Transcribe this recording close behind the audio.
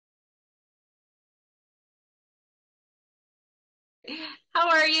How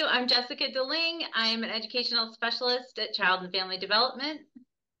are you? I'm Jessica DeLing. I'm an educational specialist at Child and Family Development.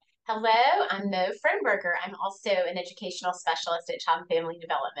 Hello, I'm Mo Frenberger. I'm also an educational specialist at Child and Family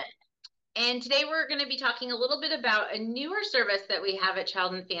Development. And today we're going to be talking a little bit about a newer service that we have at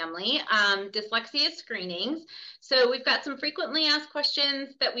Child and Family, dyslexia screenings. So we've got some frequently asked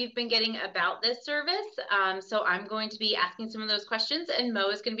questions that we've been getting about this service. So I'm going to be asking some of those questions, and Mo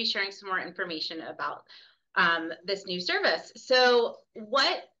is going to be sharing some more information about this new service. So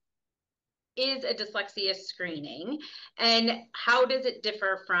what is a dyslexia screening and how does it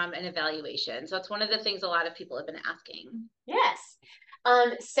differ from an evaluation? So that's one of the things a lot of people have been asking. Yes.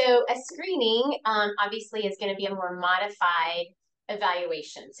 So a screening obviously is going to be a more modified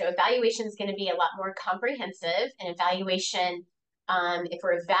evaluation. So evaluation is going to be a lot more comprehensive. An evaluation, if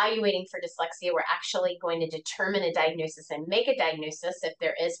we're evaluating for dyslexia, we're actually going to determine a diagnosis and make a diagnosis if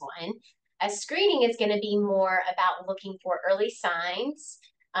there is one. A screening is going to be more about looking for early signs,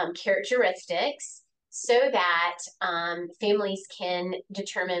 characteristics, so that families can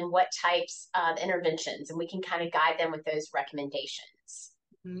determine what types of interventions and we can kind of guide them with those recommendations.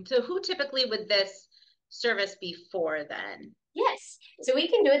 So who typically would this service be for then? Yes, so we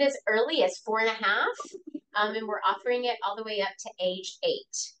can do it as early as 4.5, and we're offering it all the way up to age 8.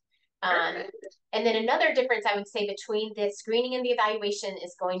 Um, Perfect. and then another difference I would say between the screening and the evaluation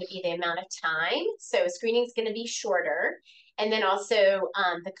is going to be the amount of time. So screening is going to be shorter, and then also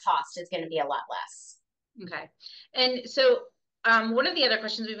the cost is going to be a lot less. Okay. And so one of the other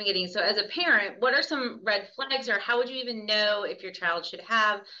questions we've been getting, so as a parent, what are some red flags or how would you even know if your child should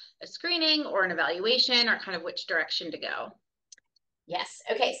have a screening or an evaluation or kind of which direction to go? Yes.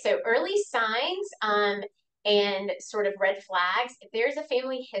 Okay. So early signs and sort of red flags. If there's a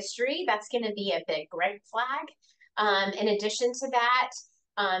family history, that's going to be a big red flag. In addition to that,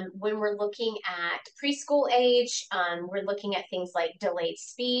 when we're looking at preschool age, we're looking at things like delayed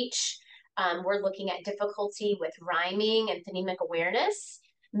speech. We're looking at difficulty with rhyming and phonemic awareness.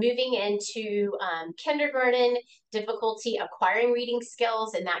 Moving into kindergarten, difficulty acquiring reading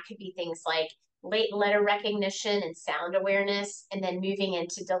skills, and that could be things like late letter recognition and sound awareness, and then moving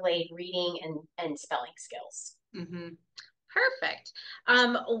into delayed reading and spelling skills. Mm-hmm. Perfect.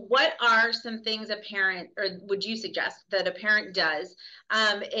 What are some things a parent, or would you suggest that a parent does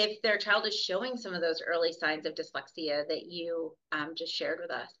if their child is showing some of those early signs of dyslexia that you just shared with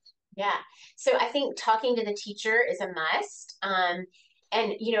us? Yeah. So I think talking to the teacher is a must. And,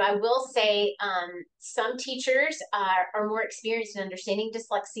 I will say some teachers are more experienced in understanding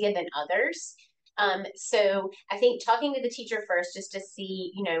dyslexia than others. So I think talking to the teacher first just to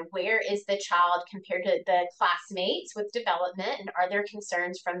see, where is the child compared to the classmates with development and are there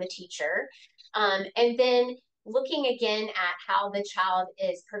concerns from the teacher? And then looking again at how the child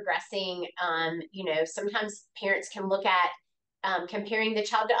is progressing. Sometimes parents can look at comparing the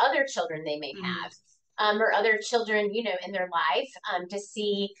child to other children they may Mm-hmm. have. Or other children, in their life, to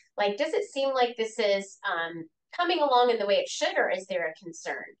see, like, does it seem like this is coming along in the way it should, or is there a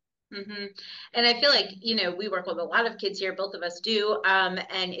concern? Mm-hmm. And I feel like, we work with a lot of kids here, both of us do.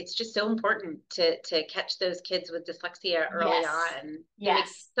 And it's just so important to catch those kids with dyslexia early Yes, on. It makes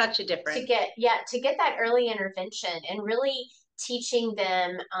yes. such a To difference. get, yeah, to get that early intervention and really teaching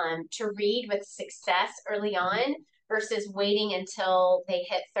them to read with success early on versus waiting until they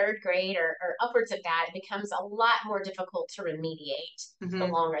hit third grade or upwards of that, it becomes a lot more difficult to remediate the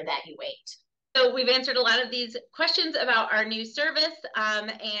Mm-hmm. longer that you wait. So we've answered a lot of these questions about our new service.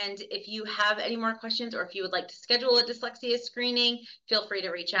 And if you have any more questions or if you would like to schedule a dyslexia screening, feel free to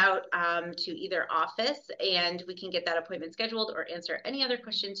reach out to either office and we can get that appointment scheduled or answer any other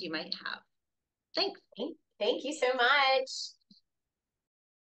questions you might have. Thanks. Thank you so much.